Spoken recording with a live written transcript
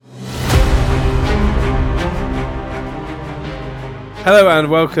Hello and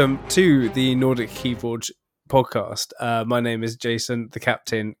welcome to the Nordic Keyboard podcast. My name is Jason, the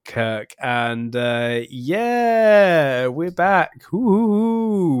Captain Kirk, and we're back.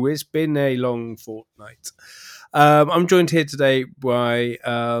 Ooh, it's been a long fortnight. I'm joined here today by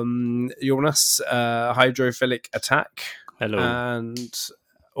Jonas, Hydrophilic Attack. Hello. And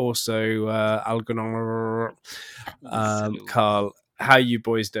also Algonar, Carl. How you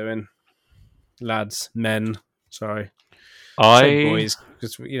boys doing? Lads, men, sorry. Say boys,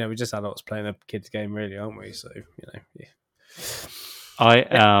 because we're just adults playing a kids game, really, aren't we? So yeah. I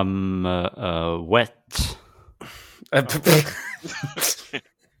am wet. Too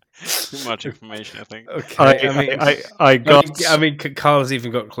much information, I think. Okay, I got. Carl's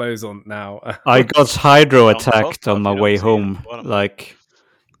even got clothes on now. I got hydro attacked on my way home.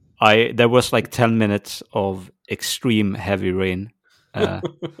 There was like 10 minutes of extreme heavy rain.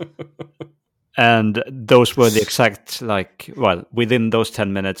 And those were the exact, within those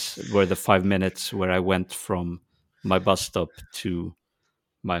 10 minutes were the 5 minutes where I went from my bus stop to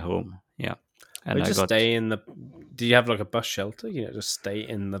my home. Yeah. And stay in the... Do you have like a bus shelter? Just stay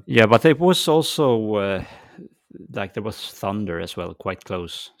in the... Yeah, but it was also, there was thunder as well, quite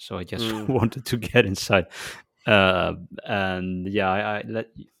close. So I just wanted to get inside. And yeah,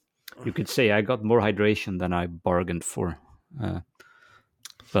 you could say I got more hydration than I bargained for.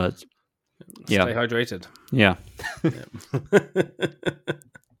 But... Yeah. Stay hydrated. Yeah. A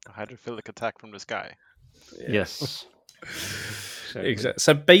hydrophilic attack from the sky. Yeah. Yes. Exactly.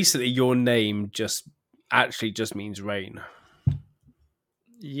 So basically, your name just means rain.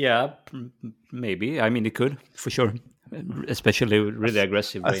 Yeah, maybe. I mean, it could, for sure. Especially really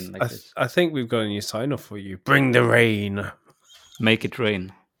aggressive rain like this. I think we've got a new sign off for you. Bring the rain. Make it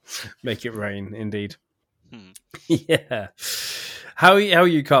rain. Make it rain, indeed. Yeah. How are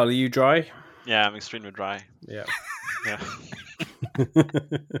you, Carl? Are you dry? Yeah, I'm extremely dry. Yeah. Yeah.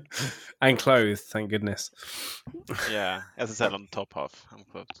 And clothed, thank goodness. Yeah, as I said on the top half, I'm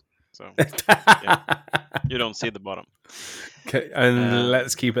clothed. So yeah. You don't see the bottom. Okay, and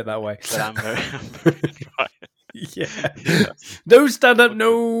let's keep it that way. But I'm very dry. Yeah. Don't stand up.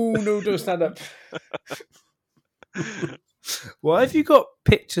 No, don't stand up. Why have you got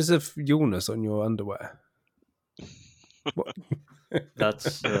pictures of Jonas on your underwear? What?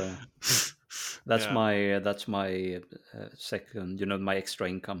 That's my second, my extra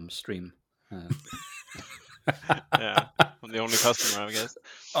income stream. Yeah, I'm the only customer, I guess.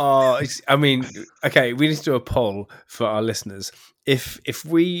 Okay, we need to do a poll for our listeners. If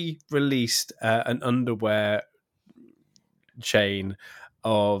we released an underwear chain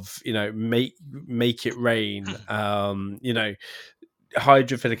of make it rain,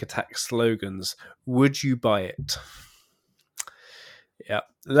 hydrophilic attack slogans, would you buy it? Yeah,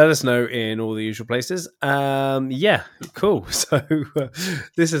 let us know in all the usual places. Yeah, cool. So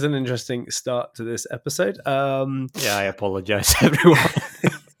this is an interesting start to this episode. Yeah, I apologize, everyone.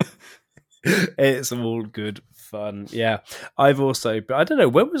 It's all good fun. Yeah, but I don't know,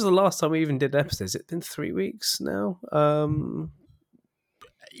 when was the last time we even did episodes? It's been 3 weeks now.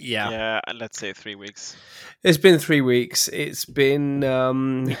 Yeah, let's say 3 weeks. It's been 3 weeks. It's been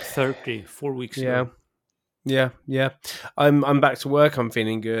week 30, 4 weeks ago. Yeah. I'm back to work. I'm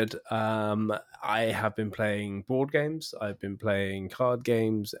feeling good. I have been playing board games. I've been playing card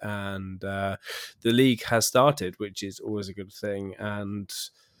games, and the league has started, which is always a good thing. And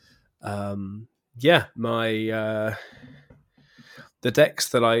the decks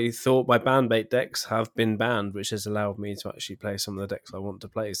that I thought, my ban-bait decks, have been banned, which has allowed me to actually play some of the decks I want to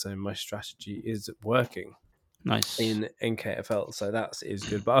play. So my strategy is working. Nice in KFL. So that is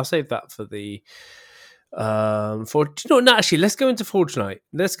good. But I'll save that for the. Actually, let's go into Fortnite.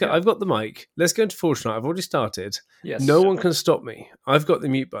 Let's go. Yeah. I've got the mic. Let's go into Fortnite. I've already started. Yes. No one can stop me. I've got the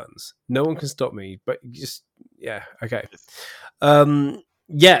mute buttons. No one can stop me. But just okay.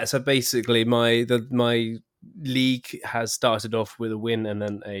 So basically, my league has started off with a win and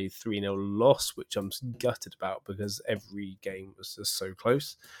then a 3-0 loss, which I'm gutted about because every game was just so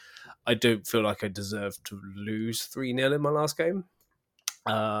close. I don't feel like I deserve to lose 3-0 in my last game.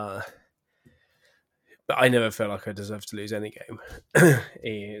 But I never felt like I deserved to lose any game.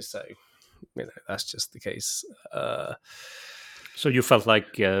 So, that's just the case. So you felt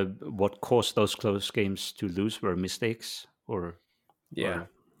like what caused those close games to lose were mistakes? Yeah.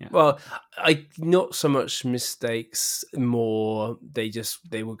 Well, not so much mistakes, more they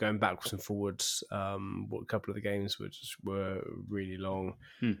were going backwards and forwards. A couple of the games were really long,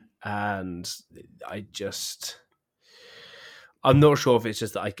 and I'm not sure if it's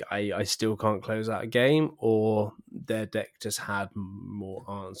just that I still can't close out a game, or their deck just had more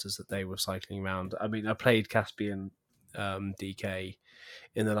answers that they were cycling around. I mean, I played Caspian DK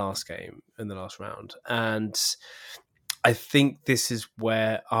in the last round, and I think this is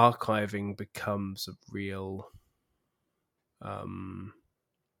where archiving becomes a real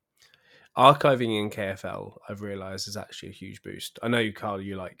archiving in KFL. I've realized is actually a huge boost. I know, Carl,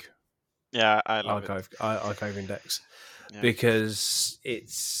 you like I love archiving decks because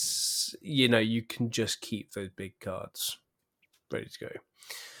it's, you can just keep those big cards ready to go.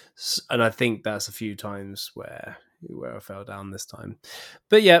 And I think that's a few times where I fell down this time.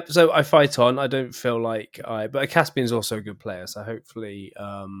 But yeah, so I fight on. I don't feel like but Caspian's also a good player, so hopefully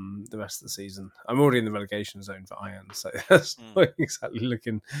the rest of the season. I'm already in the relegation zone for Iron, so that's not exactly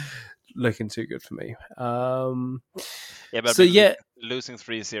looking too good for me. But so losing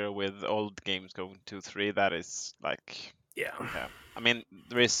 3-0 with old games going 2-3, that is like I mean,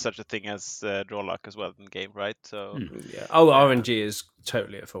 there is such a thing as draw luck as well in the game, right? So RNG is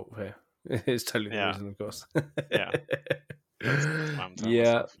totally at fault here. It's totally the reason, of course. That's what I'm telling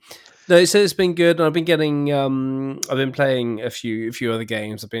myself. No, so it's been good. I've been getting I've been playing a few other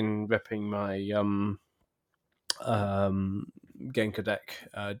games. I've been repping my Genka deck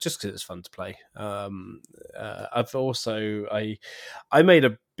just because it's fun to play. I've also I made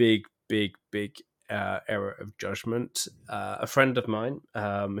a big error of judgment. A friend of mine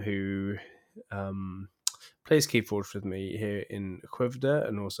who plays Keyforge with me here in Equivida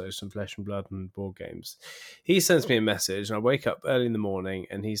and also some Flesh and Blood and board games. He sends me a message, and I wake up early in the morning,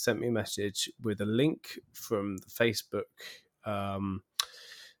 and he sent me a message with a link from the Facebook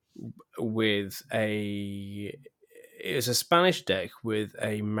with it was a Spanish deck with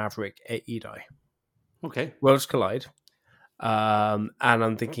a Maverick Edai. Okay. Worlds Collide. And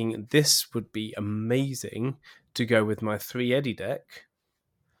I'm thinking this would be amazing to go with my 3 Eddie deck.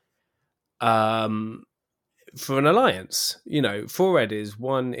 For an alliance, 4 Eddies,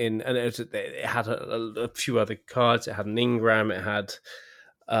 one in, and it had a few other cards. It had an Ingram, it had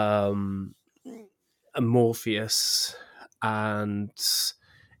a Morpheus, and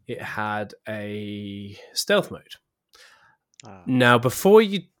it had a stealth mode. Now, before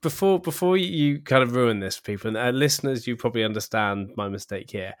you kind of ruin this, people and listeners, you probably understand my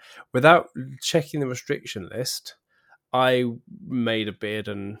mistake here. Without checking the restriction list, I made a bid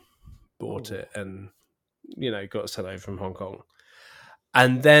and bought it, and got sent over from Hong Kong.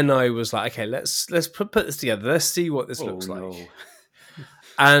 And then I was like, okay, let's put this together. Let's see what this looks like.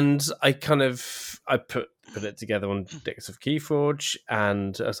 And I put it together on decks of Keyforge,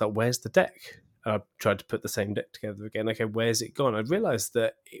 and I was like, where's the deck? And I tried to put the same deck together again. Okay, where's it gone? I realized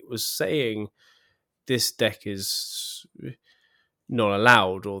that it was saying this deck is not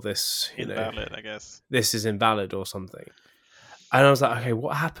allowed, or this invalid, I guess. This is invalid or something. And I was like, okay,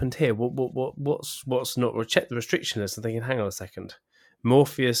 what happened here? What's not? Check the restriction list. I'm thinking, hang on a second.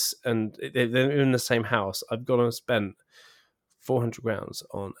 Morpheus and they're in the same house. I've gone and spent 400 grounds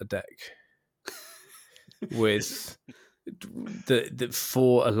on a deck with the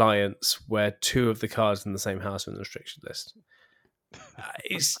 4 alliance where 2 of the cards in the same house are in the restriction list.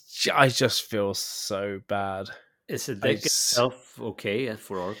 I just feel so bad. Is the deck itself okay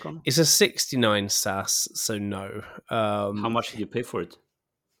for Archon? It's a 69 SAS, so no. How much did you pay for it?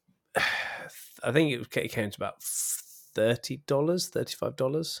 I think it came to about $30,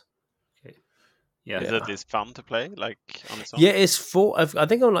 $35. Okay. Yeah. Is it fun to play, like on its own? Yeah, it's 4. I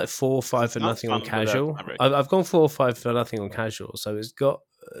think I'm like 4 or 5 for nothing on casual. I've gone 4 or 5 for nothing on casual, so it's got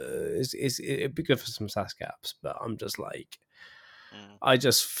it'd be good for some SAS gaps, but I'm just like, I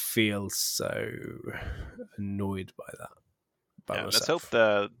just feel so annoyed by that. Let's hope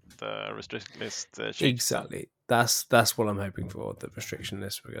the restriction list changes. Exactly. That's what I'm hoping for. The restriction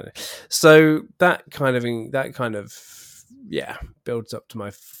list we're going to. So that kind of builds up to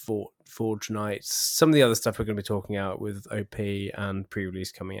my Forge nights. Some of the other stuff we're going to be talking out with OP and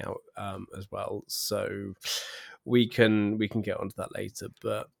pre-release coming out as well. So we can get onto that later,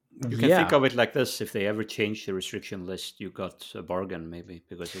 but. You can think of it like this: if they ever change the restriction list, you got a bargain, maybe,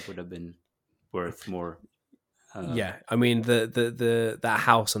 because it would have been worth more. I mean that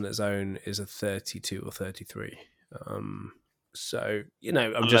house on its own is a 32 or 33. So I'm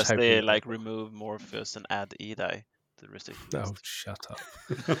unless just hoping they remove Morpheus and add Edai to the restriction list. Oh, shut up!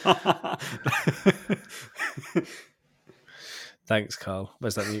 Thanks, Carl.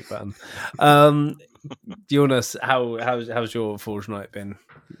 Where's that mute button? Jonas, how's your Forge night been?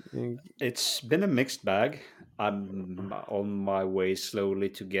 It's been a mixed bag. I'm on my way slowly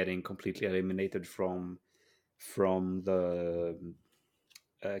to getting completely eliminated from the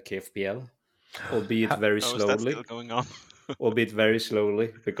KFPL, albeit very slowly. Is that still going on? albeit very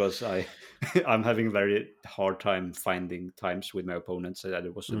slowly, because I'm having very hard time finding times with my opponents.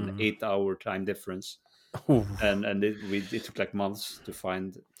 It was an 8-hour time difference, and it took like months to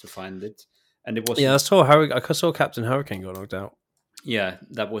find it, and it was I saw Captain Hurricane got knocked out. Yeah,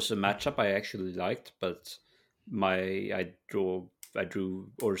 that was a matchup I actually liked, but my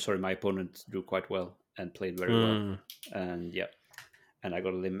opponent drew quite well and played very well, and yeah, and I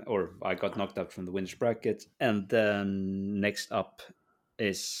got knocked out from the winners bracket, and then next up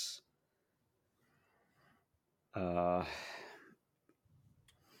is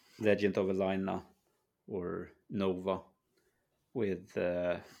Legend of Elina or Nova with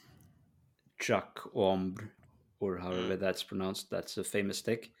Chuck Ombre, or however that's pronounced. That's a famous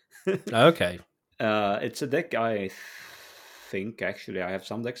deck. Okay. It's a deck I think actually I have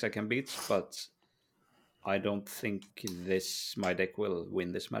some decks I can beat, but I don't think my deck will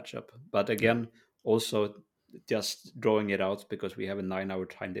win this matchup. But again, also just drawing it out because we have a 9-hour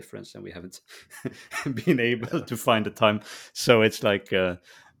time difference and we haven't been able to find the time. So it's like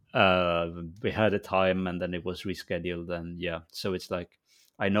we had a time and then it was rescheduled, and yeah, so it's like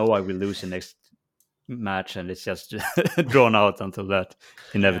I know I will lose the next match, and it's just drawn out until that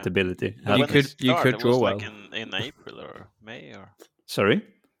inevitability. You could draw well. Like in April or May, or sorry,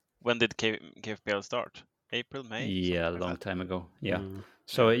 when did KFPL start? April, May? Yeah, a long time ago. Yeah.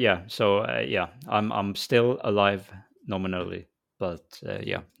 So yeah, I'm still alive nominally, but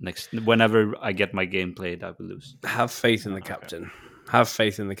yeah, whenever I get my game played, I will lose. Have faith in the captain. Have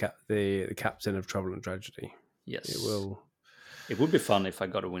faith in the captain of Trouble and Tragedy. Yes, it will. It would be fun if I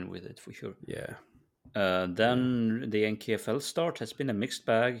got a win with it for sure. Yeah. Then the NKFL start has been a mixed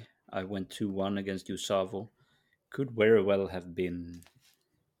bag. I went 2-1 against Usavo. Could very well have been,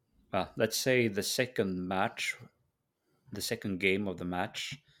 let's say the second game of the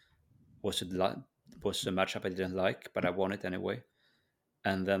match was a matchup I didn't like, but I won it anyway.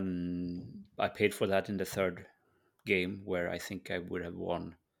 And then I paid for that in the third game, where I think I would have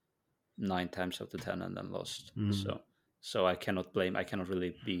won 9 times out of 10 and then lost. So I cannot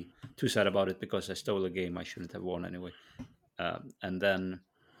really be too sad about it, because I stole a game I shouldn't have won anyway. And then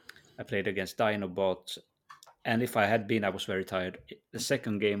I played against Dinobot, and if I had been, I was very tired. The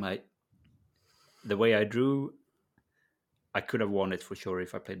second game, the way I drew, I could have won it for sure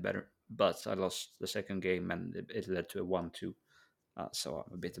if I played better, but I lost the second game, and it led to a 1-2. So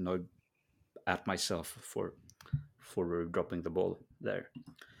I'm a bit annoyed at myself for dropping the ball there.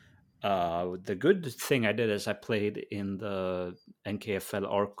 The good thing I did is I played in the NKFL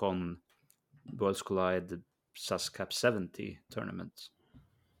Archon Worlds Collide SASCAP 70 tournament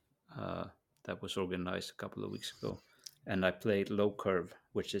that was organized a couple of weeks ago, and I played Low Curve,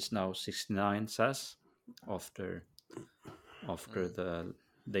 which is now 69 SAS after the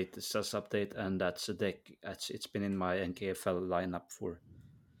latest SAS update, and that's a deck. It's been in my NKFL lineup for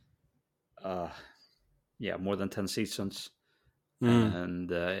more than 10 seasons.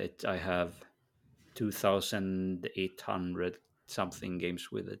 And I have 2,800 something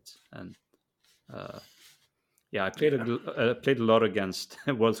games with it, and I played a lot against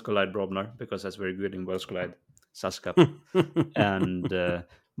Worlds Collide Brobnar, because that's very good in Worlds Collide SASCAP. And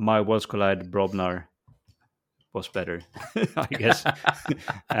my Worlds Collide Brobnar was better, I guess.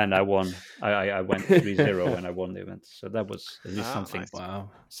 And I won. I went 3-0 and I won the event, so that was at least something. Nice. Wow,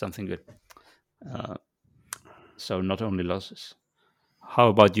 something good. So not only losses. How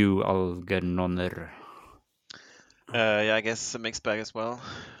about you, Algernoner? I guess a mixed bag as well.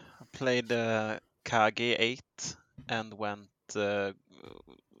 I played KG8 and went very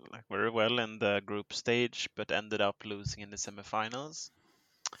well in the group stage, but ended up losing in the semifinals.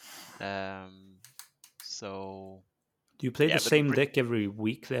 So do you play the same deck every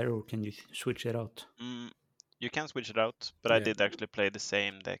week there, or can you switch it out? You can switch it out, but I did actually play the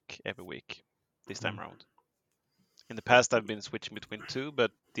same deck every week this time around. In the past, I've been switching between two,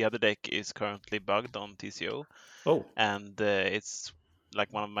 but the other deck is currently bugged on TCO. Oh. And it's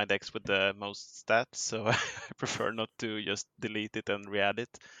like one of my decks with the most stats, so I prefer not to just delete it and re-add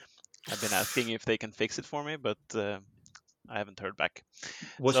it. I've been asking if they can fix it for me, but I haven't heard back.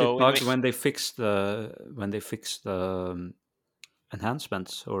 Was it bugged when they fixed the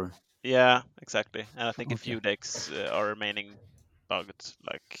enhancements, or? Yeah, exactly. And I think a few decks are remaining bugged,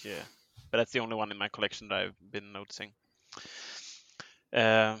 but that's the only one in my collection that I've been noticing.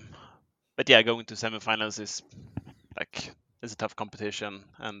 But yeah, going to semifinals is it's a tough competition,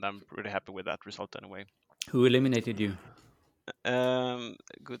 and I'm really happy with that result anyway. Who eliminated you?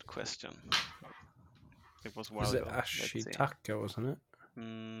 Good question. It was Was it Ashitaka, wasn't it?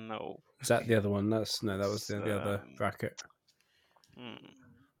 No. Is that the other one? That was the other bracket. Who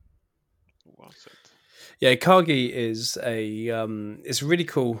was it? Yeah, Kagi is it's a really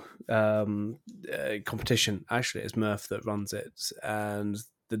cool competition. Actually, it's Murph that runs it, and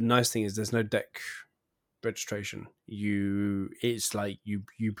the nice thing is there's no deck registration. It's like you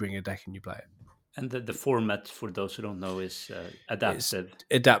bring a deck and you play it. And the format, for those who don't know, is adaptive. It's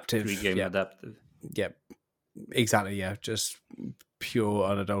adaptive. 3-game adaptive. Yep. Exactly. Yeah. Just pure,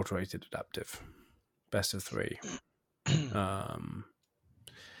 unadulterated adaptive. Best of 3.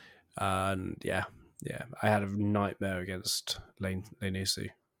 And yeah, I had a nightmare against Linus.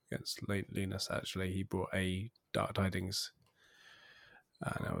 Actually, he brought a Dark Tidings,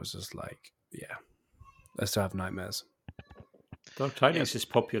 and I was just like, yeah, I still have nightmares. Dark Tidings is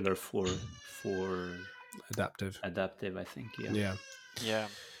popular for adaptive, I think. Yeah.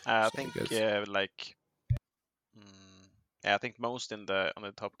 I think I think most on the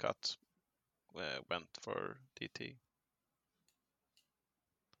top cut went for DT.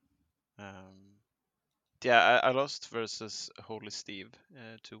 I lost versus Holy Steve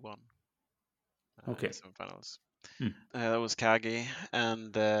 2-1. Okay. In semifinals. That was Kagi,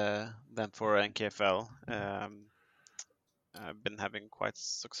 and then for NKFL, I've been having quite a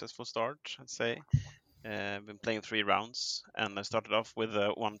successful start, I'd say. Been playing 3 rounds, and I started off with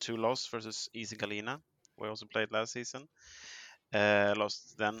a 1-2 loss versus Easy Galina, who I also played last season.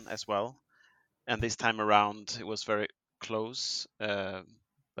 Lost then as well, and this time around it was very close.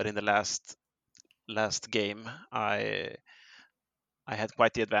 But in the last game, I had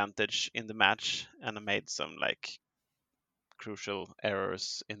quite the advantage in the match, and I made some like crucial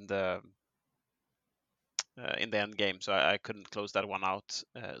errors in the end game, so I couldn't close that one out.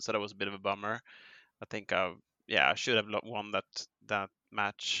 So that was a bit of a bummer. I think I should have won that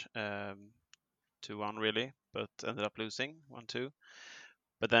match 2-1 really, but ended up losing 1-2.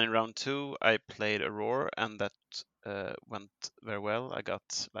 But then in round 2, I played Aurora, and that went very well. I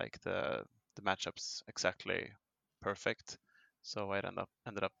got like the matchups exactly perfect, so I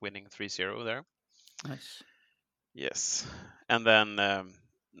ended up winning 3-0 there. Nice. Yes, and then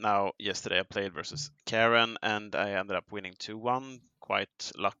now yesterday I played versus Karen, and I ended up winning 2-1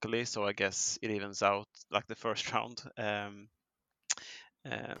 quite luckily. So I guess it evens out like the first round. So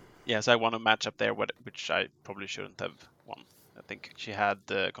I won a matchup there, which I probably shouldn't have won. I think she had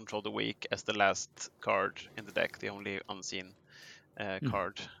Control the Weak as the last card in the deck, the only unseen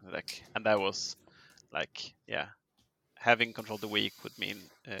card in the deck, and that was like having Control the Weak would mean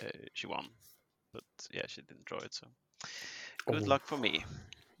she won, but she didn't draw it, so good luck for me.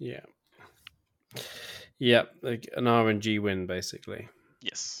 Like an RNG win basically.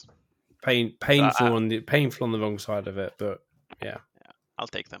 Yes. Painful on the wrong side of it, but yeah. I'll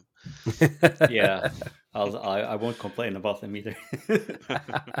take them. I won't complain about them either.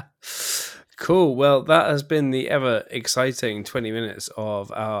 Cool. Well, that has been the ever exciting 20 minutes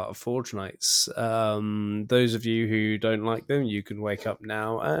of our Forge Nights. Those of you who don't like them, you can wake up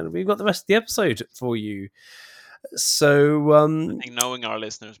now, and we've got the rest of the episode for you. So, I think knowing our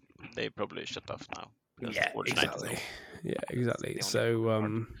listeners, they probably shut off now. Exactly. So,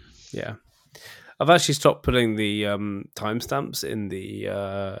 I've actually stopped putting the timestamps in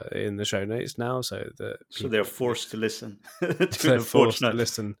the show notes now, so that they're forced to listen. They're forced to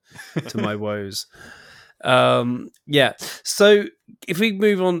listen to my woes. So if we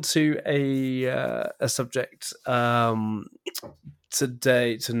move on to a subject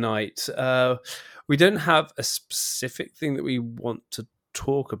tonight, we don't have a specific thing that we want to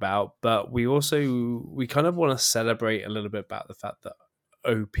talk about, but we kind of want to celebrate a little bit about the fact that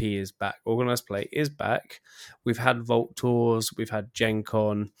OP is back. Organized play is back. We've had Vault tours, we've had Gen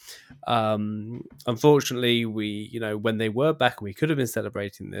Con. Unfortunately, when they were back and we could have been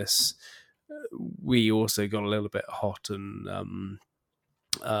celebrating this, we also got a little bit hot and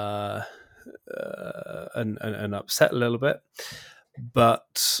upset a little bit.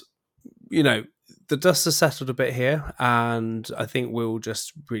 But the dust has settled a bit here, and I think we're all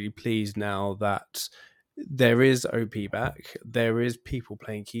just really pleased now that there is OP back. There is people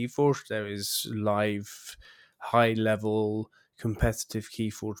playing Keyforge. There is live, high-level, competitive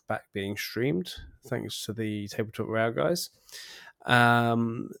Keyforge back being streamed, thanks to the Tabletop Royale guys.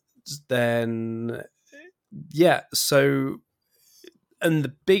 So, and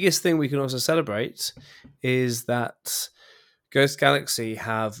the biggest thing we can also celebrate is that Ghost Galaxy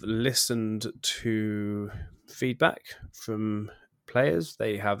have listened to feedback from players.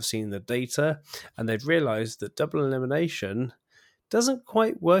 They have seen the data, and they've realized that double elimination doesn't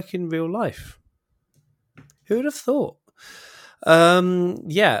quite work in real life. Who would have thought? So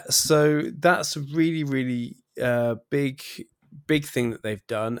that's a really, really big thing that they've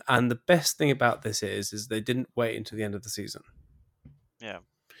done. And the best thing about this is they didn't wait until the end of the season. Yeah.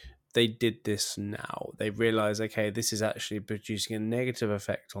 they did this now. They realized, okay, this is actually producing a negative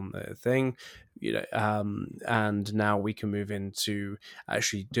effect on the thing, and now we can move into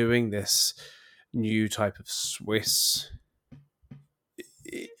actually doing this new type of Swiss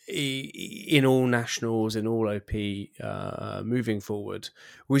in all nationals, in all OP, moving forward,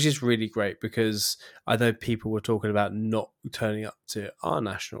 which is really great, because I know people were talking about not turning up to our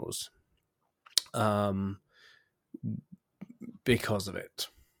nationals because of it,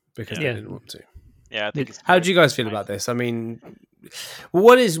 because they didn't want to. Yeah, I think it's how do you guys feel about this? I mean,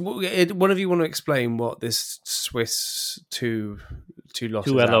 what is one of you want to explain what this Swiss two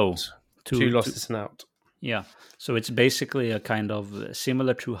losses out, two losses and out? Yeah, so it's basically a kind of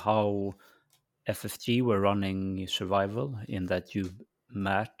similar to how FFG were running survival, in that you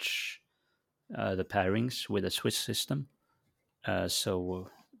match the pairings with a Swiss system.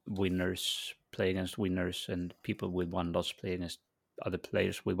 So winners play against winners, and people with one loss play against other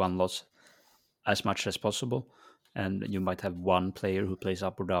players with one loss as much as possible. And you might have one player who plays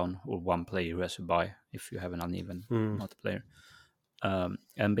up or down, or one player who has a bye if you have an uneven multiplayer.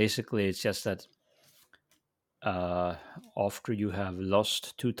 And basically, it's just that after you have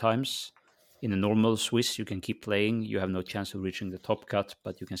lost 2 times in a normal Swiss, you can keep playing. You have no chance of reaching the top cut,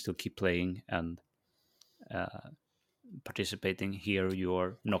 but you can still keep playing and participating. Here, you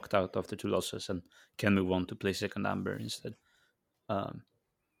are knocked out after 2 losses and can move on to play second amber instead.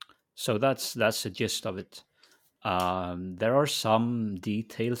 So that's the gist of it. There are some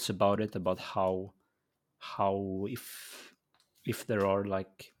details about it, about how if there are,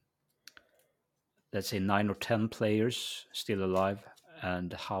 like, let's say 9 or 10 players still alive,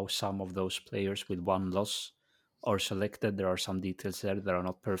 and how some of those players with one loss are selected. There are some details there that are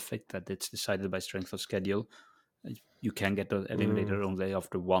not perfect, that it's decided by strength of schedule. You can get eliminated only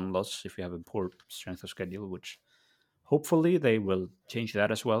after one loss if you have a poor strength of schedule, which hopefully they will change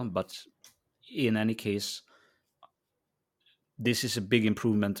that as well. But in any case, this is a big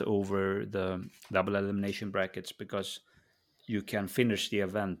improvement over the double elimination brackets, because you can finish the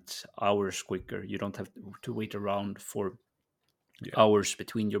event hours quicker. You don't have to wait around for hours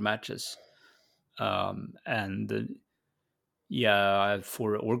between your matches. For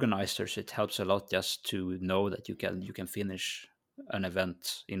organizers, it helps a lot just to know that you can finish an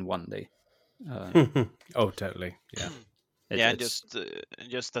event in one day. Oh, totally. Yeah. And just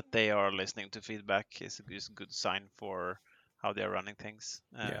that they are listening to feedback is a good sign for how they are running things.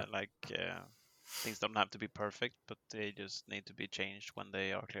 Things don't have to be perfect, but they just need to be changed when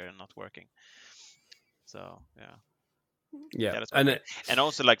they are clearly not working. So that's and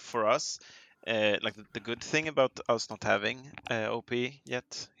also, like, for us, like the good thing about us not having OP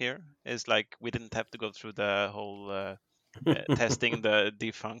yet here is, like, we didn't have to go through the whole testing the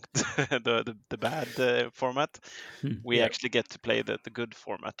defunct the bad format. We actually get to play the good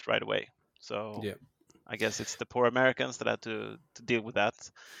format right away. So I guess it's the poor Americans that had to deal with that,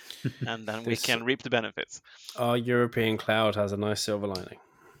 and then we can reap the benefits. Our European cloud has a nice silver lining.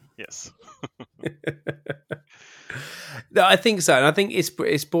 Yes. No, I think so, and I think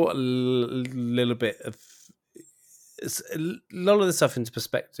it's brought a little bit of a lot of the stuff into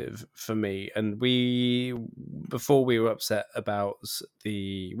perspective for me. And before we were upset about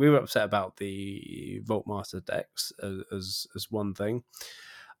the Vaultmaster decks as one thing.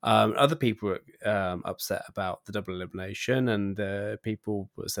 Other people were upset about the double elimination, and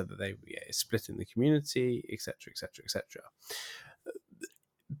people said that they were splitting the community, etc., etc., etc.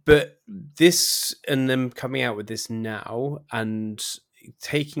 But this, and them coming out with this now, and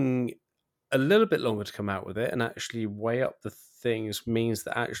taking a little bit longer to come out with it and actually weigh up the things, means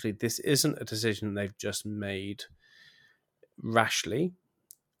that actually this isn't a decision they've just made rashly,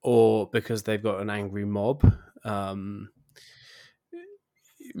 or because they've got an angry mob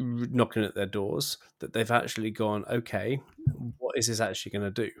knocking at their doors, that they've actually gone, okay, what is this actually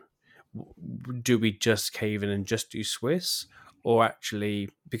going to do? Do we just cave in and just do Swiss? Or actually,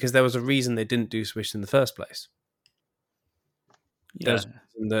 because there was a reason they didn't do Swiss in the first place. There's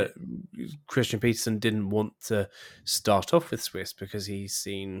that Christian Peterson didn't want to start off with Swiss because he's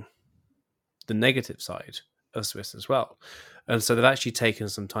seen the negative side of Swiss as well. And so they've actually taken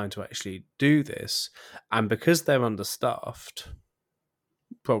some time to actually do this. And because they're understaffed,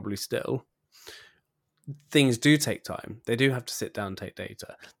 probably still, things do take time. They do have to sit down and take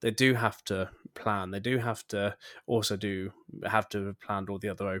data. They do have to plan. They do have to also have planned all the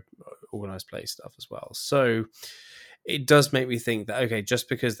other organized play stuff as well. So it does make me think that, okay, just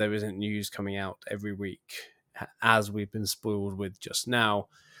because there isn't news coming out every week, as we've been spoiled with just now,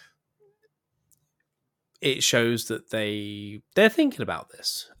 it shows that they're thinking about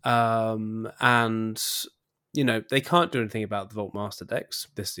this. And they can't do anything about the Vault Master decks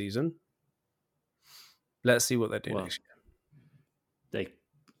this season. Let's see what they do next year. They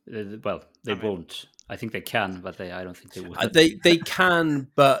won't. I think they can, but I don't think they will. They can,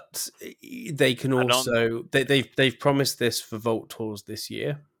 but they can also. They've promised this for Vault Tours this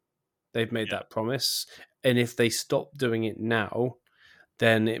year. They've made that promise, and if they stop doing it now,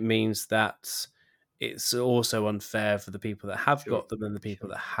 then it means that it's also unfair for the people that have got them and the people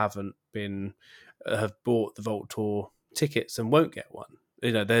that haven't have bought the Vault Tour tickets and won't get one.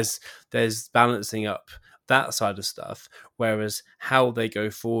 There's balancing up that side of stuff. Whereas how they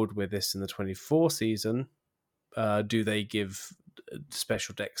go forward with this in the 24 season, do they give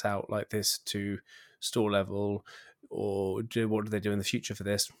special decks out like this to store level, or what do they do in the future for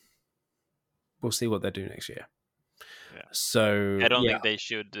this? We'll see what they do next year. Yeah. So I don't think they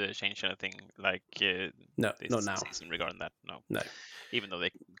should change anything like no, this not now. season regarding that. No, even though they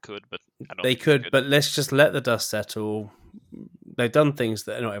could, but I don't. They could, but let's just let the dust settle. They've done things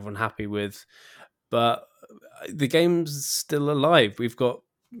that not everyone happy with, but the game's still alive. We got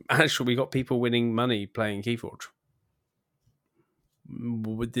people winning money playing Keyforge.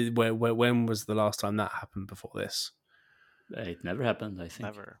 When was the last time that happened before this? It never happened, I think.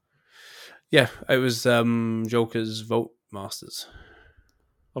 Never. Yeah, it was Joker's Vault Masters.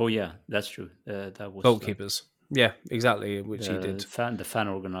 Oh yeah, that's true. That was Vault Keepers. Yeah, exactly, which he did. The fan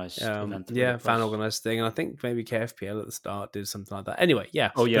organized event. Yeah, fan organized thing, and I think maybe KFPL at the start did something like that. Anyway,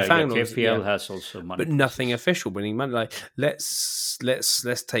 yeah. Oh yeah, KFPL has also money, but nothing official winning money. Like let's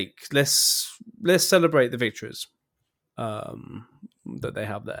celebrate the victories that they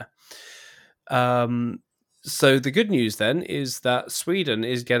have there. So the good news then is that Sweden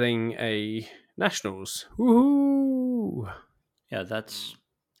is getting a nationals. Woohoo! Yeah, that's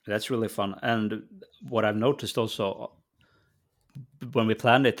really fun. And what I've noticed also, when we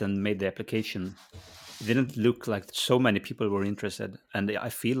planned it and made the application, it didn't look like so many people were interested. And I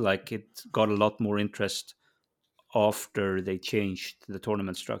feel like it got a lot more interest after they changed the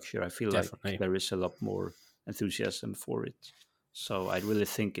tournament structure. I feel like there is a lot more enthusiasm for it. So I really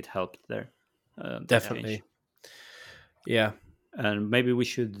think it helped there. Definitely. Yeah. And maybe we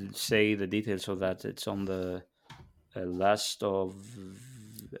should say the details of that. It's on the last of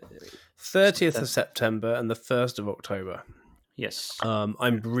 30th of September and the 1st of October. Yes.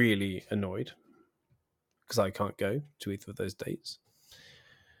 I'm really annoyed because I can't go to either of those dates.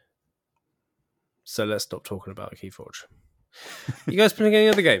 So let's stop talking about Keyforge. You guys playing any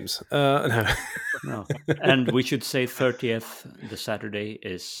other games? No. No. And we should say 30th, the Saturday,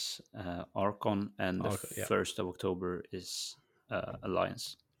 is Archon, and the 1st of October is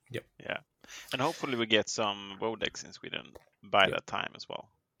Alliance. Yep. Yeah. And hopefully we get some Vodex in Sweden by that time as well.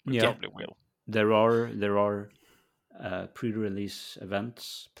 We probably will. There are pre-release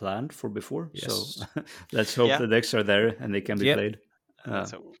events planned for before. Yes. So let's hope the decks are there and they can be played.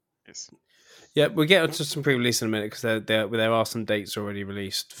 Let's hope. Yes. Yeah, we'll get into some pre-release in a minute because there are some dates already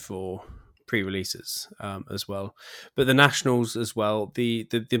released for pre-releases as well. But the nationals as well, the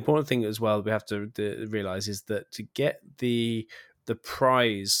important thing as well we have to realize is that to get the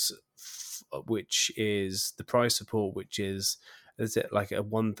prize, which is the prize support, which is it like a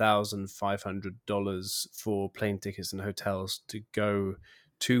 $1,500 for plane tickets and hotels to go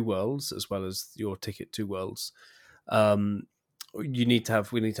to Worlds as well as your ticket to Worlds. We need to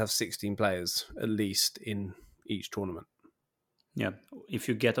have 16 players at least in each tournament. Yeah, if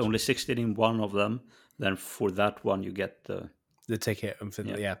you get only 16 in one of them, then for that one you get the ticket and for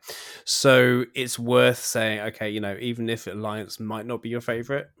So it's worth saying, okay, even if Alliance might not be your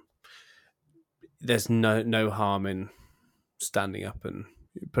favorite, there's no harm in standing up and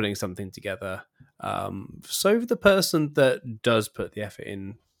putting something together. So the person that does put the effort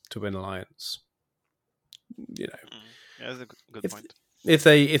in to win Alliance, Yeah, that's a good point. If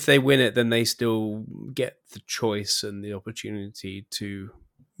they win it, then they still get the choice and the opportunity to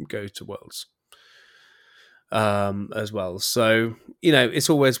go to Worlds as well. So,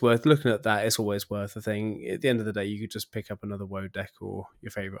 it's always worth looking at that. It's always worth a thing. At the end of the day, you could just pick up another WoW deck or your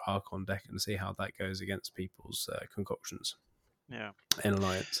favorite Archon deck and see how that goes against people's concoctions. Yeah, in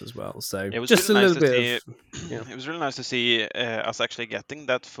Alliance as well. So it was just really a little bit. It was really nice to see us actually getting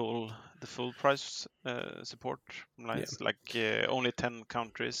the full price support from Alliance. Like only 10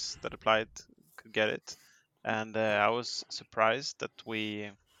 countries that applied could get it, and I was surprised that we,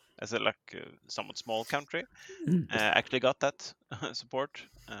 as a somewhat small country, actually got that support.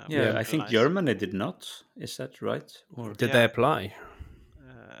 I think nice. Germany did not. Is that right? Or did they apply?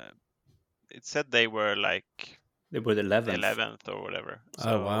 It said they were like. They were the 11th or whatever. So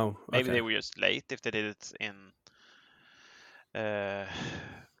oh, wow. Maybe they were just late if they did it in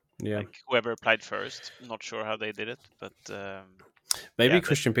like whoever applied first. I'm not sure how they did it, but maybe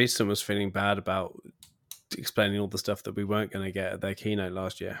Christian Peterson was feeling bad about explaining all the stuff that we weren't going to get at their keynote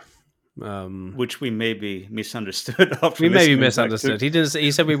last year. Which we maybe misunderstood. We maybe misunderstood.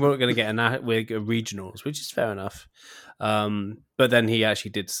 He said we weren't going to get regionals, which is fair enough. But then he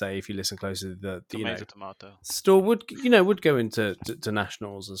actually did say, if you listen closely, that tomato store would go into to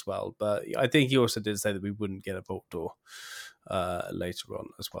nationals as well. But I think he also did say that we wouldn't get a vault door later on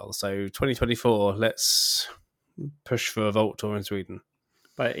as well. So 2024, let's push for a vault tour in Sweden.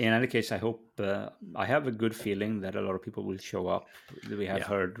 But in any case, I hope I have a good feeling that a lot of people will show up. We have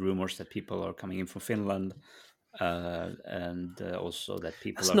heard rumors that people are coming in from Finland, and also that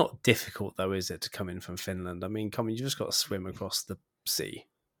people. It's not difficult, though, is it, to come in from Finland? I mean, you just got to swim across the sea.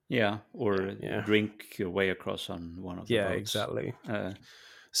 Yeah, or drink your way across on one of the boats. Yeah, exactly.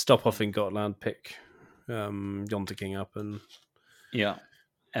 Stop off in Gotland, pick Jonteking up, and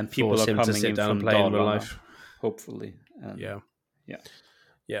and people are coming to sit in down from and play in real life, hopefully.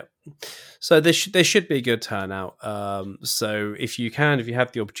 Yeah. So there should be a good turnout. So if you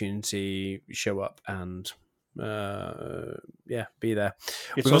have the opportunity, show up and be there.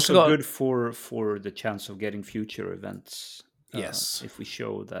 It's also good for the chance of getting future events. Yes, if we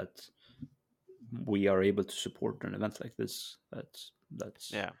show that we are able to support an event like this, that's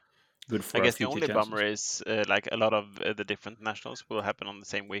good for. I guess the only bummer is like a lot of the different nationals will happen on the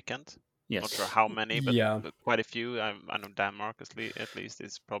same weekend. Yes. Not sure how many, but quite a few. I know Denmark at least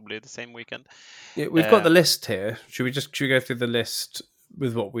is probably the same weekend. Yeah, we've got the list here. Should we go through the list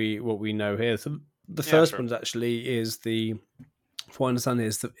with what we know here? So the first one actually is from what I understand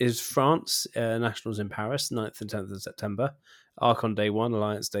is France Nationals in Paris, 9th and 10th of September. Archon Day 1,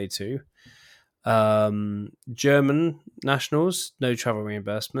 Alliance Day 2. German Nationals, no travel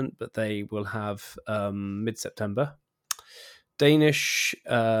reimbursement, but they will have mid-September. Danish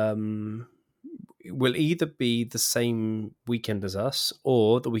will either be the same weekend as us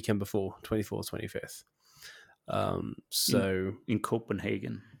or the weekend before, 24th, 25th. So in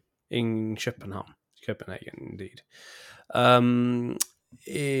Copenhagen. In Copenhagen, indeed.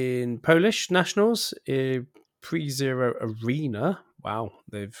 In Polish Nationals, Pre-Zero Arena. Wow,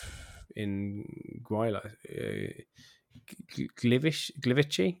 they've in Gwyla, Gliwice.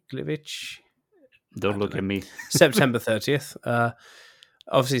 Don't look at me. September 30th.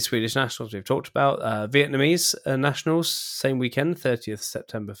 Obviously, Swedish Nationals we've talked about. Vietnamese Nationals, same weekend, 30th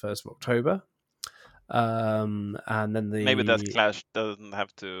September, 1st of October. And then maybe that clash doesn't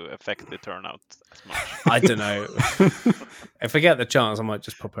have to affect the turnout as much. I don't know. If I get the chance, I might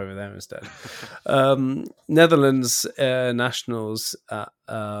just pop over there instead. Netherlands Nationals,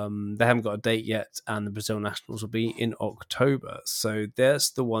 they haven't got a date yet, and the Brazil Nationals will be in October. So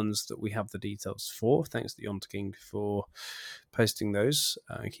there's the ones that we have the details for. Thanks to Jonteking for posting those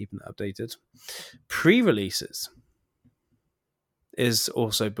and keeping that updated. Pre-releases is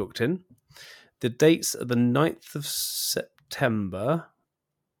also booked in. The dates are the 9th of September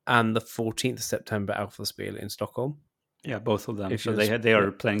and the 14th of September, Alpha Spiel in Stockholm. Yeah, both of them. So they are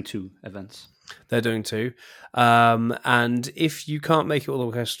playing 2 events. They're doing 2. And if you can't make it all the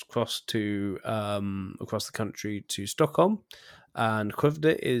way across the country to Stockholm, and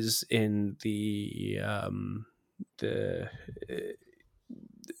Skövde is in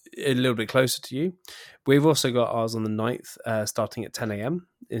a little bit closer to you. We've also got ours on the 9th, starting at 10 a.m.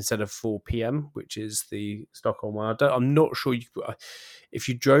 instead of 4 p.m., which is the Stockholm one. I'm not sure if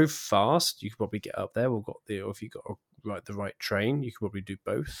you drove fast, you could probably get up there. Or if you got the right train, you could probably do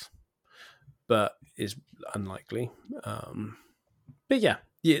both. But it's unlikely. But yeah,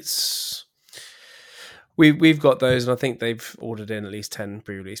 it's we've got those, and I think they've ordered in at least 10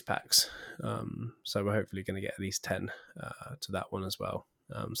 pre-release packs. So we're hopefully going to get at least 10 to that one as well.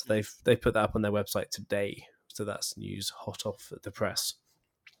 So they've put that up on their website today. So that's news hot off the press.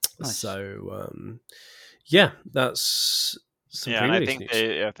 Nice. So that's some pre-release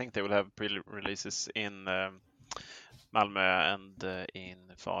news. I think they will have pre-releases in Malmö and in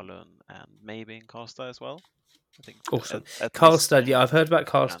Falun and maybe in Karlstad as well. I think awesome. Karlstad, I've heard about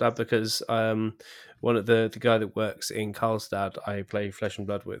Karlstad because one of the guy that works in Karlstad I play Flesh and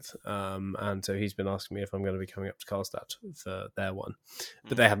Blood with, and so he's been asking me if I'm going to be coming up to Karlstad for their one,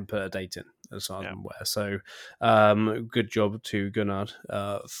 but they haven't put a date in as far as I'm aware. So good job to Gunnar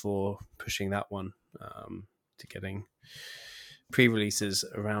for pushing that one to getting pre-releases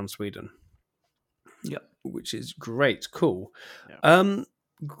around Sweden. Yeah, which is great. Cool. Yeah.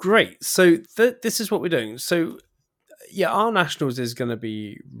 Great. So this is what we're doing. So our nationals is going to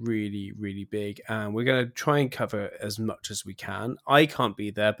be really, really big, and we're going to try and cover as much as we can. I can't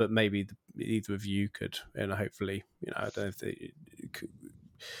be there, but maybe either of you could, and hopefully, I don't know if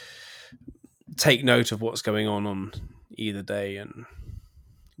take note of what's going on either day, and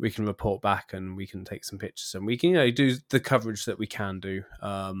we can report back, and we can take some pictures, and we can do the coverage that we can do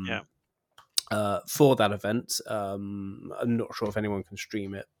for that event. I'm not sure if anyone can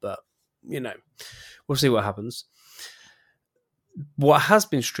stream it, but we'll see what happens. What has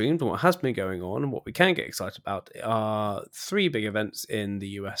been streamed and what has been going on and what we can get excited about are 3 big events in the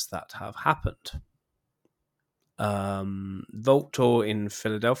US that have happened. Vault Tour in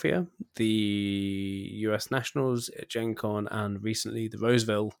Philadelphia, the US Nationals at Gen Con, and recently the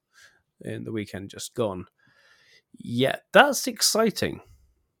Roseville in the weekend just gone. Yeah, that's exciting.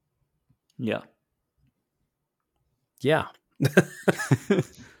 Yeah. Yeah.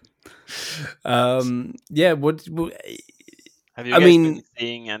 What have you guys been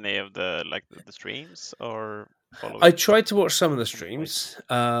seeing any of the streams or following? I tried to watch some of the streams.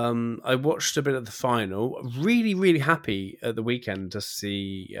 I watched a bit of the final. Really, really happy at the weekend to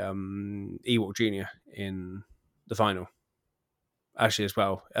see Ewok Jr. in the final. Actually, as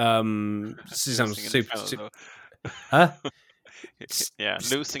well. Super. Huh?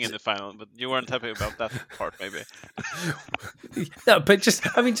 Losing in the final, but you weren't happy about that part, maybe. No, but just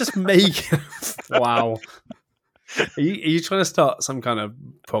make. Wow. Are you trying to start some kind of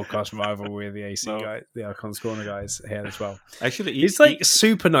podcast rivalry with the AC guy, the Icons Corner guys here as well? Actually, he's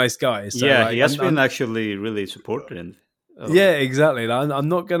super nice guy. So he has been actually really supportive. Yeah, exactly. I'm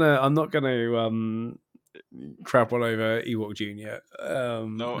not gonna crap all over Ewok Jr.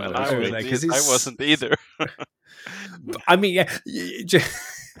 No, I wasn't either. I mean, yeah, you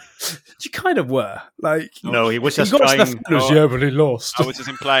kind of were no, he was just trying. But he lost. I was just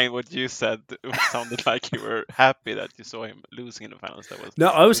implying what you said. It sounded like you were happy that you saw him losing in the finals.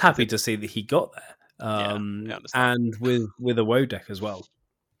 I was happy to see that he got there. And with a WoW deck as well,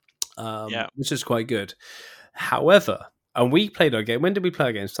 which is quite good. However, and we played our game. When did we play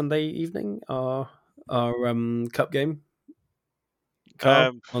our game? Sunday evening. Our cup game.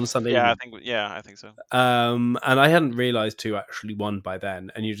 On Sunday evening. I think so. And I hadn't realized who actually won by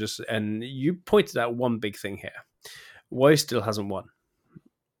then. And you pointed out one big thing here. WoW still hasn't won.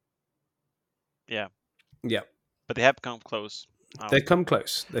 Yeah. Yeah. But they have come close. They've come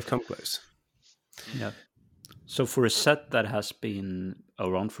close. Yeah. So for a set that has been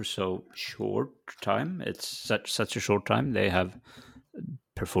around for so short time, it's such a short time, they have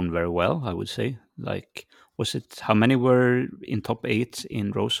performed very well, I would say. Was it, how many were in top 8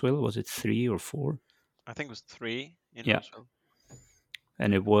 in Roseville? Was it 3 or 4? I think it was 3 in Roseville.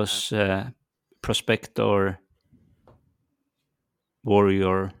 And it was Prospector,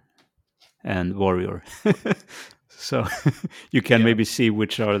 Warrior, and Warrior. So you can maybe see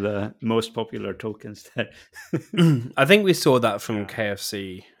which are the most popular tokens there. I think we saw that from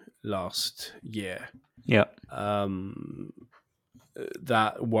KFC last year. Yeah.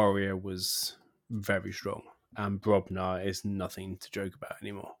 That Warrior was very strong, and Brobnar is nothing to joke about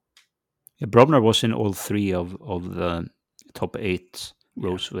anymore. Yeah, Brobnar was in all 3 of the top 8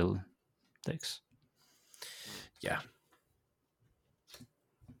 Roseville decks. Yeah.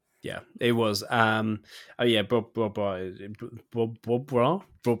 Yeah, it was. Brobnar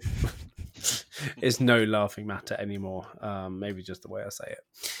is no laughing matter anymore. Maybe just the way I say it.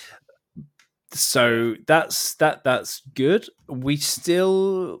 So that's good. We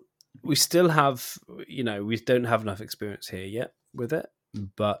still have, we don't have enough experience here yet with it,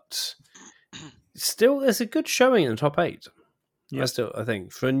 but still there's a good showing in the top 8. Yeah. I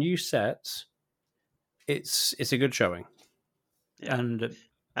think for a new set, it's a good showing. Yeah. And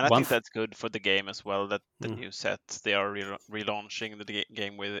I think that's good for the game as well, that the new set they are relaunching the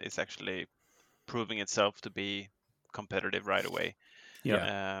game with is actually proving itself to be competitive right away.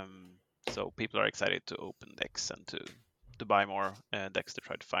 Yeah. So people are excited to open decks and to buy more decks to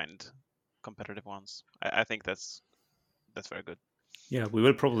try to find competitive ones. I think that's very good. Yeah, we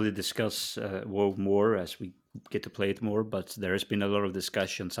will probably discuss WoW more as we get to play it more, but there has been a lot of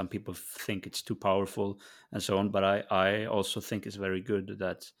discussion. Some people think it's too powerful and so on, but I also think it's very good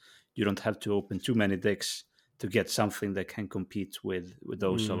that you don't have to open too many decks to get something that can compete with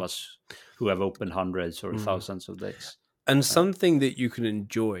those of us who have opened hundreds or thousands of decks. And something that you can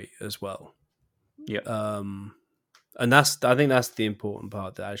enjoy as well. Yeah. And I think that's the important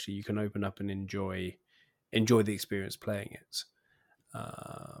part, that actually you can open up and enjoy the experience playing it.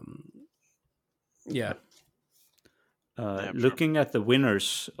 Looking at the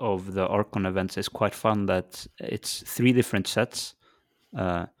winners of the Archon events is quite fun. That it's 3 different sets.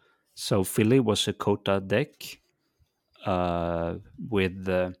 So Philly was a Kota deck with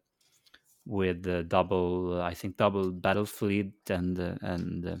the double battle fleet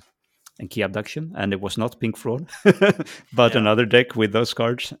and key abduction, and it was not Pink Fraud, but another deck with those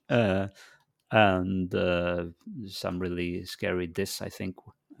cards. and some really scary diss, I think.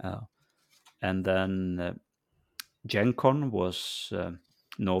 And then Gen Con was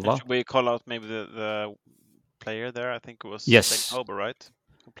Nova. Should we call out maybe the player there? I think it was Yes. Hober, right?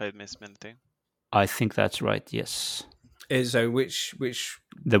 Who played Miss Minty. I think that's right, yes. So which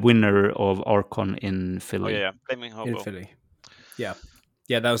the winner of Archon in Philly. Oh yeah, Flaming Hobo. In Philly. Yeah,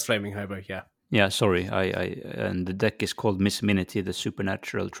 that was Flaming Hobo. Yeah. Yeah, sorry. And the deck is called Miss Minity, the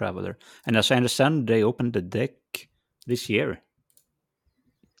Supernatural Traveler. And as I understand, they opened the deck this year.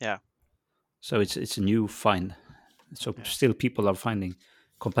 Yeah. So it's a new find. So still people are finding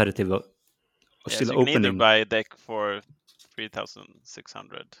competitive. Still so you opening. can either buy a deck for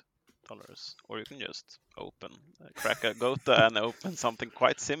 $3,600, or you can just crack a Gotha and open something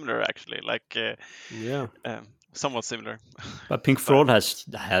quite similar, actually, like somewhat similar. But Pink Fraud has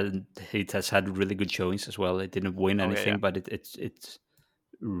had really good showings as well. It didn't win anything, but it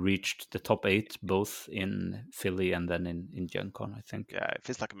reached the top 8 both in Philly and then in Gen Con, I think. Yeah, it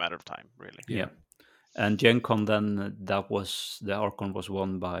feels like a matter of time, really. Yeah. And Gen Con then, the Archon was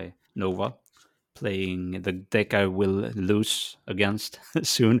won by Nova, playing the deck I will lose against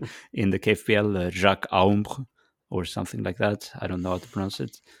soon in the KFPL, Jacques Aumbre or something like that. I don't know how to pronounce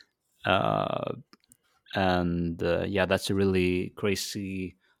it. That's a really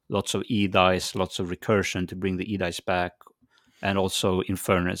crazy, lots of E-dice, lots of recursion to bring the E-dice back, and also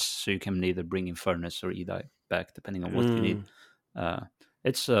Infernus, so you can either bring Infernus or E-die back depending on what you need.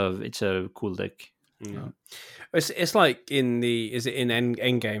 It's a cool deck. It's like in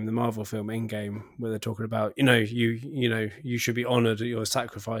Endgame, the Marvel film Endgame, where they're talking about you should be honored at your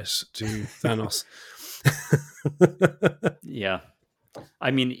sacrifice to Thanos. Yeah,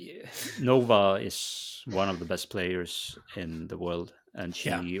 I mean, Nova is one of the best players in the world, and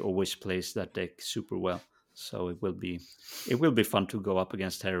she always plays that deck super well. So it will be fun to go up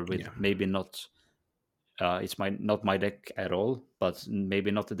against her with maybe not. It's not my deck at all, but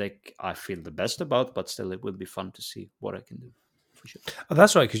maybe not the deck I feel the best about. But still, it will be fun to see what I can do. For sure. Oh,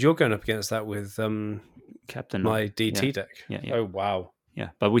 that's right, because you're going up against that with Captain, my DT deck. Yeah. Oh wow. Yeah,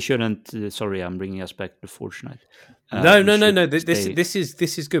 but we shouldn't. Sorry, I'm bringing us back to Fortnite. No. This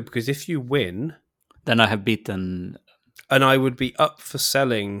is good, because if you win, then I have beaten, and I would be up for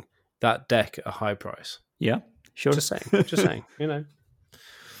selling that deck at a high price. Yeah, sure. Just saying. Yeah,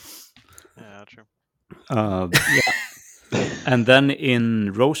 true. And then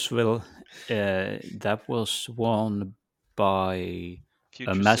in Roseville, that was won by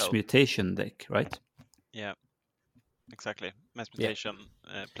Future a mass Self. mutation deck, right? Yeah, exactly. Mass mutation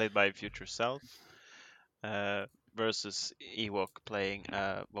played by Future Self versus Ewok playing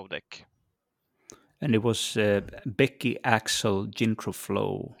WoW deck. And it was Becky Axel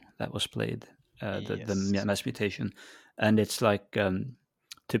Gintroflow that was played, the mass mutation. And it's like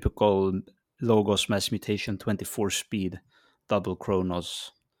typical Logos mass mutation, 24 speed, double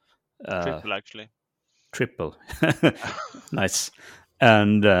Chronos. Triple, actually. Triple. Nice.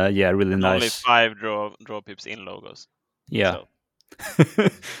 And really nice. Only 5 draw pips in Logos. Yeah.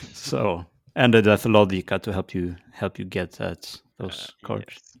 So, and the Deathologica to help you get those cards.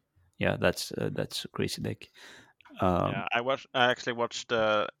 Yes. Yeah, that's a crazy deck. I actually watched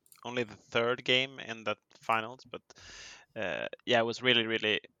only the third game in that finals, but it was really,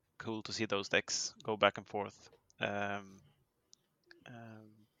 really cool to see those decks go back and forth. And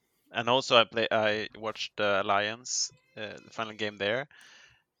also I watched the Alliance, the final game there,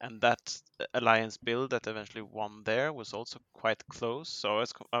 and that Alliance build that eventually won there was also quite close. So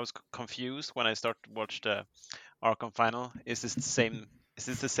I was confused when I started to watch the Archon final. Is this the same? Is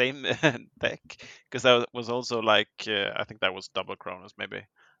this the same deck? Because that was also like I think that was double Chronos maybe,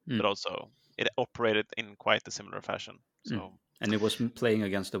 but also it operated in quite a similar fashion. So and it was playing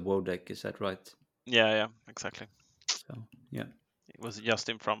against the WoW deck. Is that right? Yeah, exactly. So yeah, it was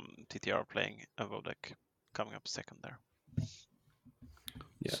Justin from TTR playing a WoW deck, coming up second there.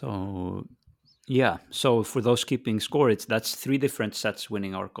 Yeah. So for those keeping score, that's 3 different sets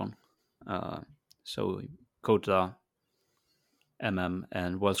winning Archon. So Kota, MM,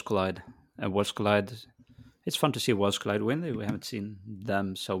 and Worlds Collide. And Worlds Collide, it's fun to see Worlds Collide win. We haven't seen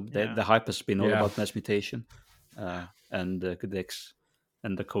them, so the hype has been all about mass mutation and the decks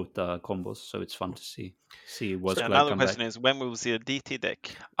and the Kota combos. So it's fun to see Worlds Collide. Another question is when we will see a DT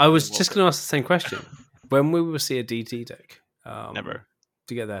deck. I was just going to ask the same question. When we will see a DT deck? Never.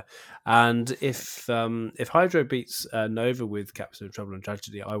 To get there, and if Hydro beats Nova with Captain of Trouble and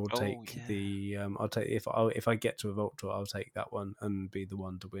Tragedy, I will take the. I'll take if I get to a Vault Tour, I'll take that one and be the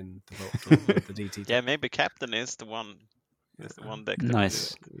one to win the Vault Tour with the DT. Yeah, maybe Captain is the one. Is the one deck.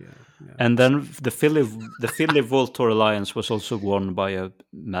 Nice. Yeah. And then the Philly Vault Tour Alliance was also won by a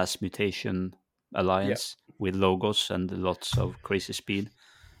mass mutation alliance with logos and lots of crazy speed.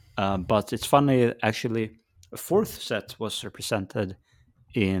 But it's funny, actually, a fourth set was represented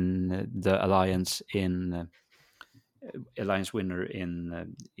in the alliance in alliance winner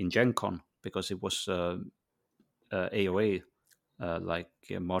in Gen Con, because it was AOA, like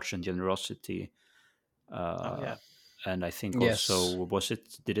March and Generosity. And I think also,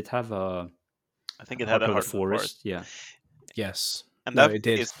 did it have a I think it had a Heart Heart of the Forest? Yeah. Yes. And No, that it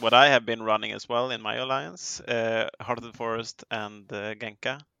did. is what I have been running as well in my alliance, Heart of the Forest and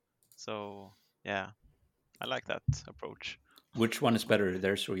Genka. So yeah, I like that approach. Which one is better,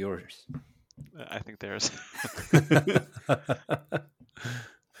 theirs or yours? I think theirs.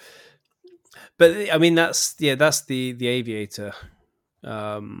 But I mean, that's the Aviator.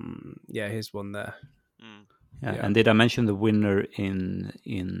 Here's one there. Yeah. And did I mention the winner in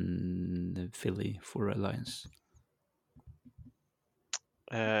Philly for Alliance?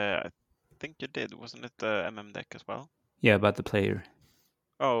 I think you did, wasn't it the MM deck as well? Yeah, about the player.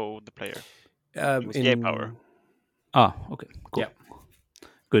 Oh, the player. It was J Power. Ah, okay, cool. Yeah.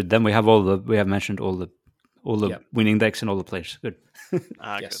 Good. Then we have mentioned all the winning decks and all the players. Good.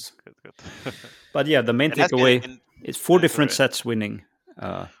 Yes. Good. But yeah, the main takeaway is 4 different sets winning.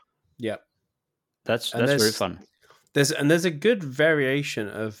 That's very fun. There's a good variation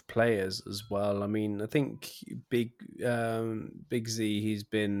of players as well. I mean, I think Big Z, he's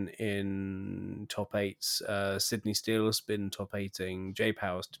been in top 8s. Sydney Steele's been top 8ing. J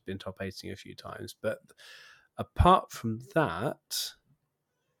Power's been top 8ing a few times. But apart from that,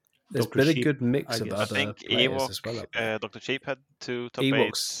 there's been a good mix of other players as well. Dr. Cheap had 2 top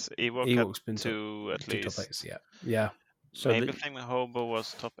 8s. Ewok had been 2 at least. Top 8s, yeah. So maybe Flaming Hobo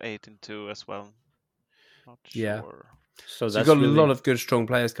was top 8 in 2 as well. Not sure. So you've got a lot of good, strong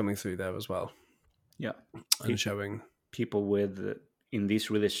players coming through there as well. Yeah. And showing people in these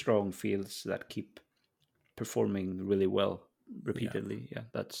really strong fields that keep performing really well repeatedly. Yeah,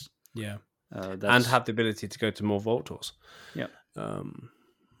 that's and have the ability to go to more Vault Tours. Yeah.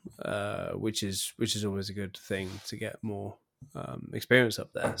 Which is always a good thing to get more experience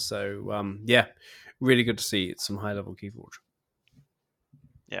up there. So really good to see. It's some high level Keyforge.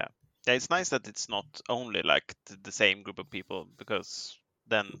 Yeah, it's nice that it's not only like the same group of people, because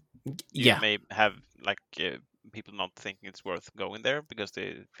then you may have like people not thinking it's worth going there because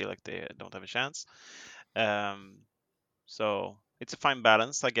they feel like they don't have a chance. So it's a fine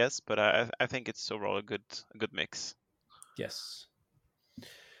balance, I guess, but I think it's overall a good mix. Yes.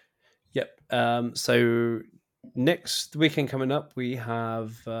 Yep. So next weekend coming up, we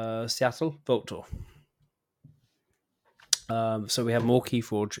have Seattle Vault Tour. So we have more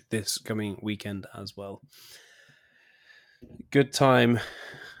Keyforge this coming weekend as well. Good time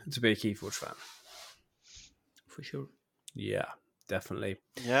to be a Keyforge fan. For sure. Yeah, definitely.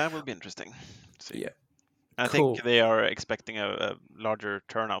 Yeah, it will be interesting. See. Yeah. I think they are expecting a larger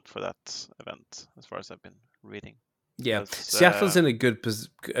turnout for that event, as far as I've been reading. Yeah, Seattle's in a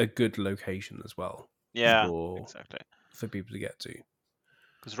good location as well. Yeah, exactly. For people to get to.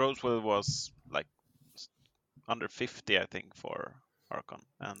 Because Roswell was like under 50, I think, for Archon,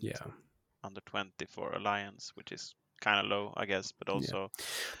 and under 20 for Alliance, which is kind of low, I guess, but also...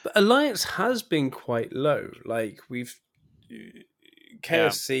 But Alliance has been quite low. Like, we've...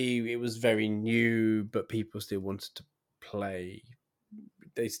 KSC, it was very new, but people still wanted to play.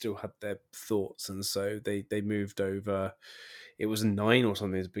 They still had their thoughts, and so they moved over. It was 9 or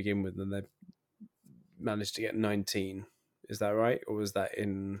something to begin with, and they managed to get 19. Is that right? Or was that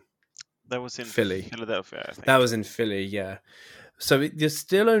in... That was in Philadelphia, I think. That was in Philly, yeah. So you're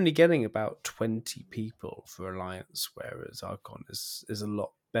still only getting about 20 people for Alliance, whereas Archon is a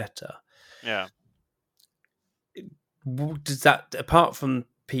lot better. Yeah. Does that, apart from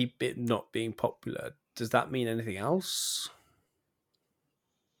it not being popular, does that mean anything else?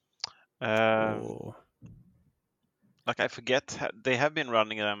 Like, I forget, they have been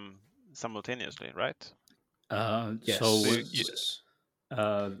running them simultaneously, right? Yes. So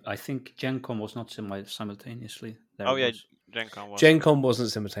I think Gen Con was not simultaneously. Gen Con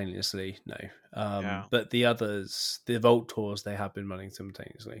wasn't simultaneously, no. But the others, the Vault Tours, they have been running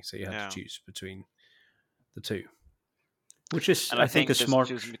simultaneously, so you have to choose between the two. Which is, I think, a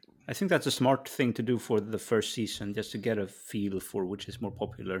smart. I think that's a smart thing to do for the first season, just to get a feel for which is more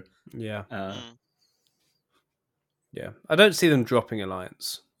popular. Yeah. Yeah, I don't see them dropping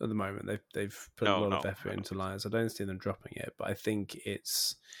Alliance at the moment. They've put a lot of effort into Alliance. I don't see them dropping it, but I think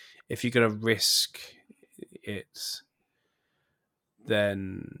it's, if you're going to risk it,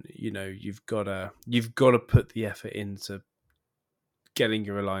 then you've got to put the effort into getting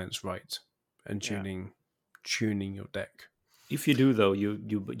your Alliance right and tuning your deck. If you do though,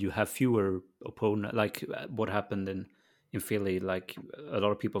 you have fewer opponent. Like what happened in Philly, like a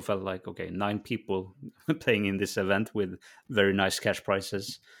lot of people felt like, okay, 9 people playing in this event with very nice cash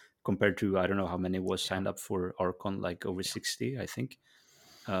prizes compared to, I don't know how many was signed up for Archon, like over 60, I think,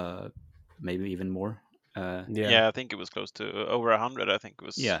 maybe even more. Yeah, I think it was close to over 100. I think it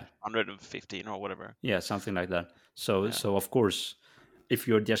was Yeah, 115 or whatever. yeah, something like that. So of course, if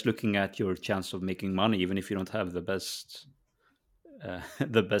you're just looking at your chance of making money, even if you don't have the best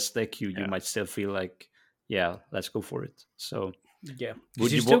the best deck, you might still feel like, yeah, let's go for it. So yeah,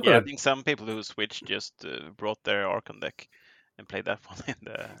 would you Yeah, I think some people who switched just brought their Archon deck and played that one in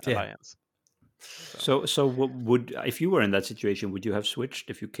the Alliance. So what would, if you were in that situation, would you have switched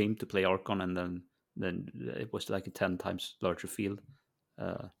if you came to play Archon and then it was like a 10 times larger field?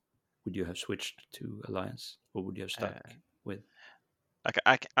 Would you have switched to Alliance, or would you have stuck with?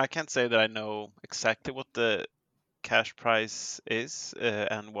 I can't say that I know exactly what the cash price is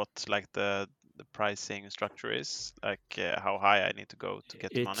and what like the pricing structure is, like how high I need to go to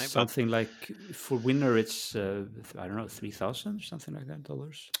get the money. It's something like for winner, it's I don't know, 3,000 or something like that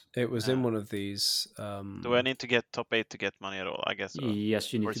dollars. It was in one of these. Do I need to get top 8 to get money at all? I guess so.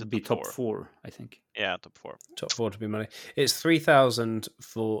 Yes, you need to be top 4, I think. Yeah, top 4. Top 4 to be money. It's $3,000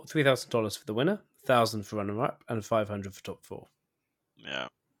 for the winner, 1,000 for runner up, and 500 for top 4. Yeah.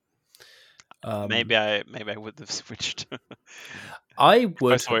 Maybe I would have switched. I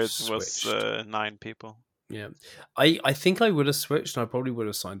would. I saw it was 9 people. Yeah, I think I would have switched, and I probably would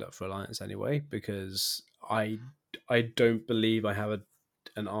have signed up for Alliance anyway, because I don't believe I have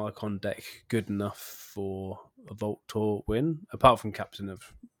an Archon deck good enough for a Vault Tour win, apart from Captain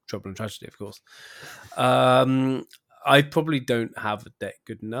of Trouble and Tragedy, of course. I probably don't have a deck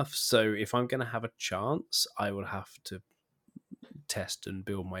good enough, so if I'm going to have a chance, I will have to test and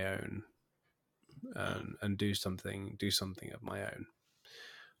build my own, and do something of my own.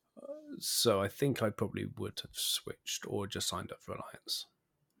 So I think I probably would have switched or just signed up for Alliance.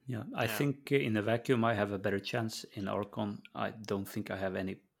 Yeah, I think in a vacuum I have a better chance in Archon. I don't think I have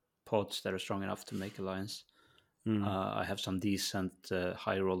any pods that are strong enough to make Alliance. I have some decent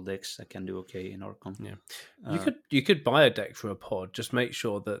high roll decks that can do okay in Archon. Yeah, you could buy a deck for a pod. Just make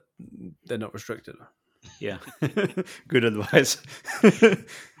sure that they're not restricted. Yeah, good advice.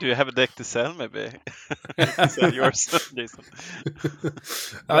 Do you have a deck to sell? Maybe sell yours, Jason.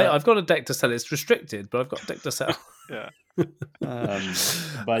 I've got a deck to sell. It's restricted, but I've got a deck to sell. Yeah. But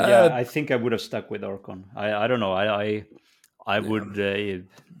yeah, I think I would have stuck with Archon. I don't know. I would.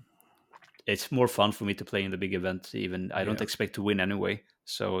 It's more fun for me to play in the big event. Even I don't expect to win anyway.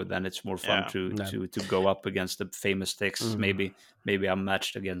 So then it's more fun to go up against the famous decks. Maybe I'm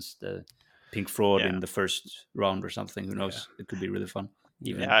matched against Pink Fraud in the first round or something. Who knows? It could be really fun.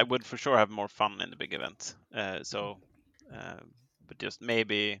 Yeah, I would for sure have more fun in the big event. But just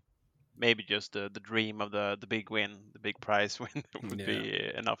maybe just the dream of the big win, the big prize win would be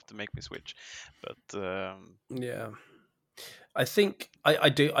enough to make me switch. But yeah, I think I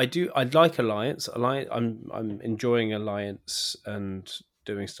do. I'd like Alliance. I'm enjoying Alliance and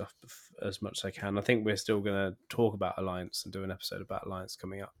doing stuff as much as I can. I think we're still going to talk about Alliance and do an episode about Alliance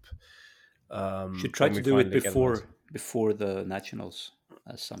coming up. Should try to do it before the nationals.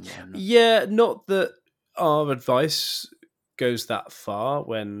 Yeah, not that our advice goes that far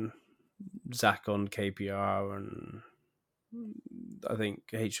when Zach on KPR and I think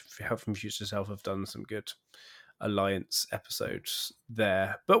Health and Future Self have done some good Alliance episodes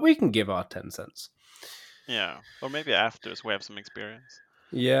there, but we can give our 10 cents. Yeah, or maybe after, so we have some experience.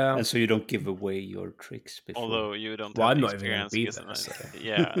 Yeah, and so you don't give away your tricks before. Although you don't. Well, have I'm the not even going to be there. So.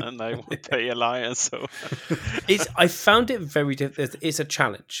 Yeah, and I would play Alliance. So I found it very difficult. It's a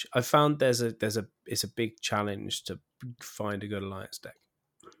challenge. I found it's a big challenge to find a good Alliance deck.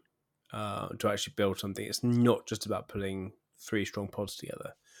 To actually build something. It's not just about putting 3 strong pods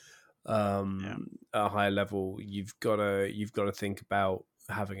together. At a higher level, you've got to think about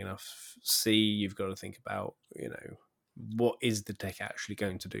having enough C. You've got to think about what is the deck actually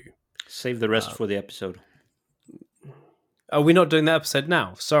going to do. Save the rest for the episode. Are we not doing that episode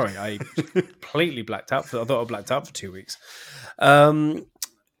now? Sorry, I completely blacked out. I thought I blacked out for 2 weeks. Yeah,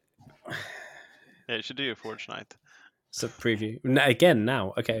 you should do your Forge Night. It's a preview again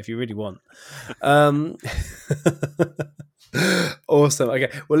now. Okay, if you really want. Awesome.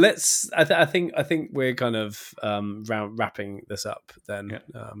 Okay, well, let's. I think we're kind of wrapping this up. Then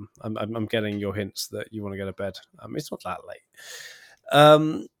I'm getting your hints that you want to go to bed. It's not that late.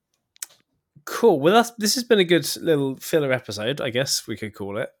 Cool. Well, this has been a good little filler episode, I guess we could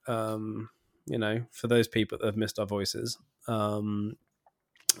call it. For those people that have missed our voices. We're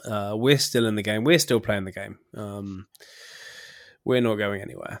still in the game. We're still playing the game. we're not going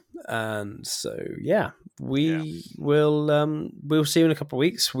anywhere. And so, we'll see you in a couple of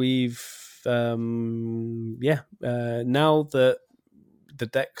weeks. We've now that the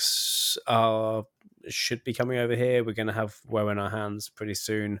decks should be coming over here, we're going to have WoW in our hands pretty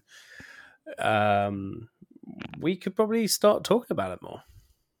soon. We could probably start talking about it more.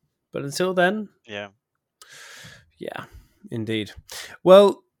 But until then, yeah, indeed.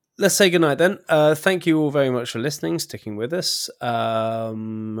 Well, let's say goodnight then. Thank you all very much for listening, sticking with us.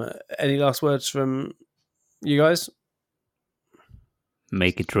 Any last words from you guys?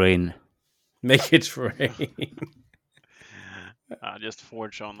 Make it rain. Make it rain. Just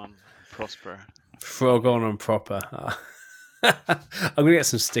forge on and prosper. Frog on and proper. I'm going to get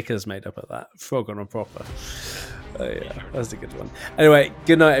some stickers made up of that. Frog on and proper. Yeah, that's a good one. Anyway,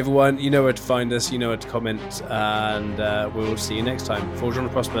 good night, everyone. You know where to find us. You know where to comment. And we'll see you next time. Forge on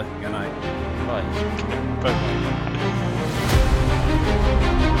and prosper. Good night. Bye. Bye.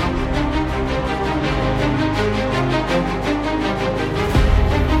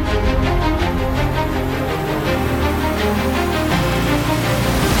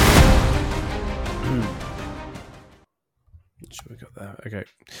 Should we got there? Okay.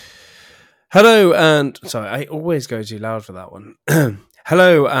 Hello and sorry, I always go too loud for that one.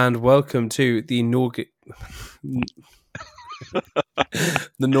 Hello and welcome to the Nordic.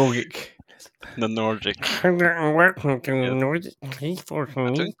 The Nordic. The Nordic. Welcome to the Nordic. I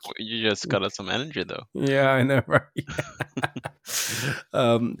think you just got some energy though. Yeah, I know, right?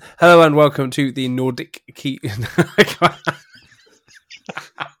 Hello and welcome to the Nordic key.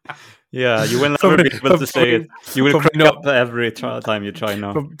 Yeah, you will never be able to say it. You will crack up every time you try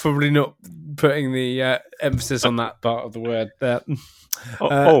now. Probably not putting the emphasis on that part of the word there.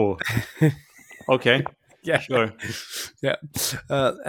 Okay. Yeah. Sure. Yeah.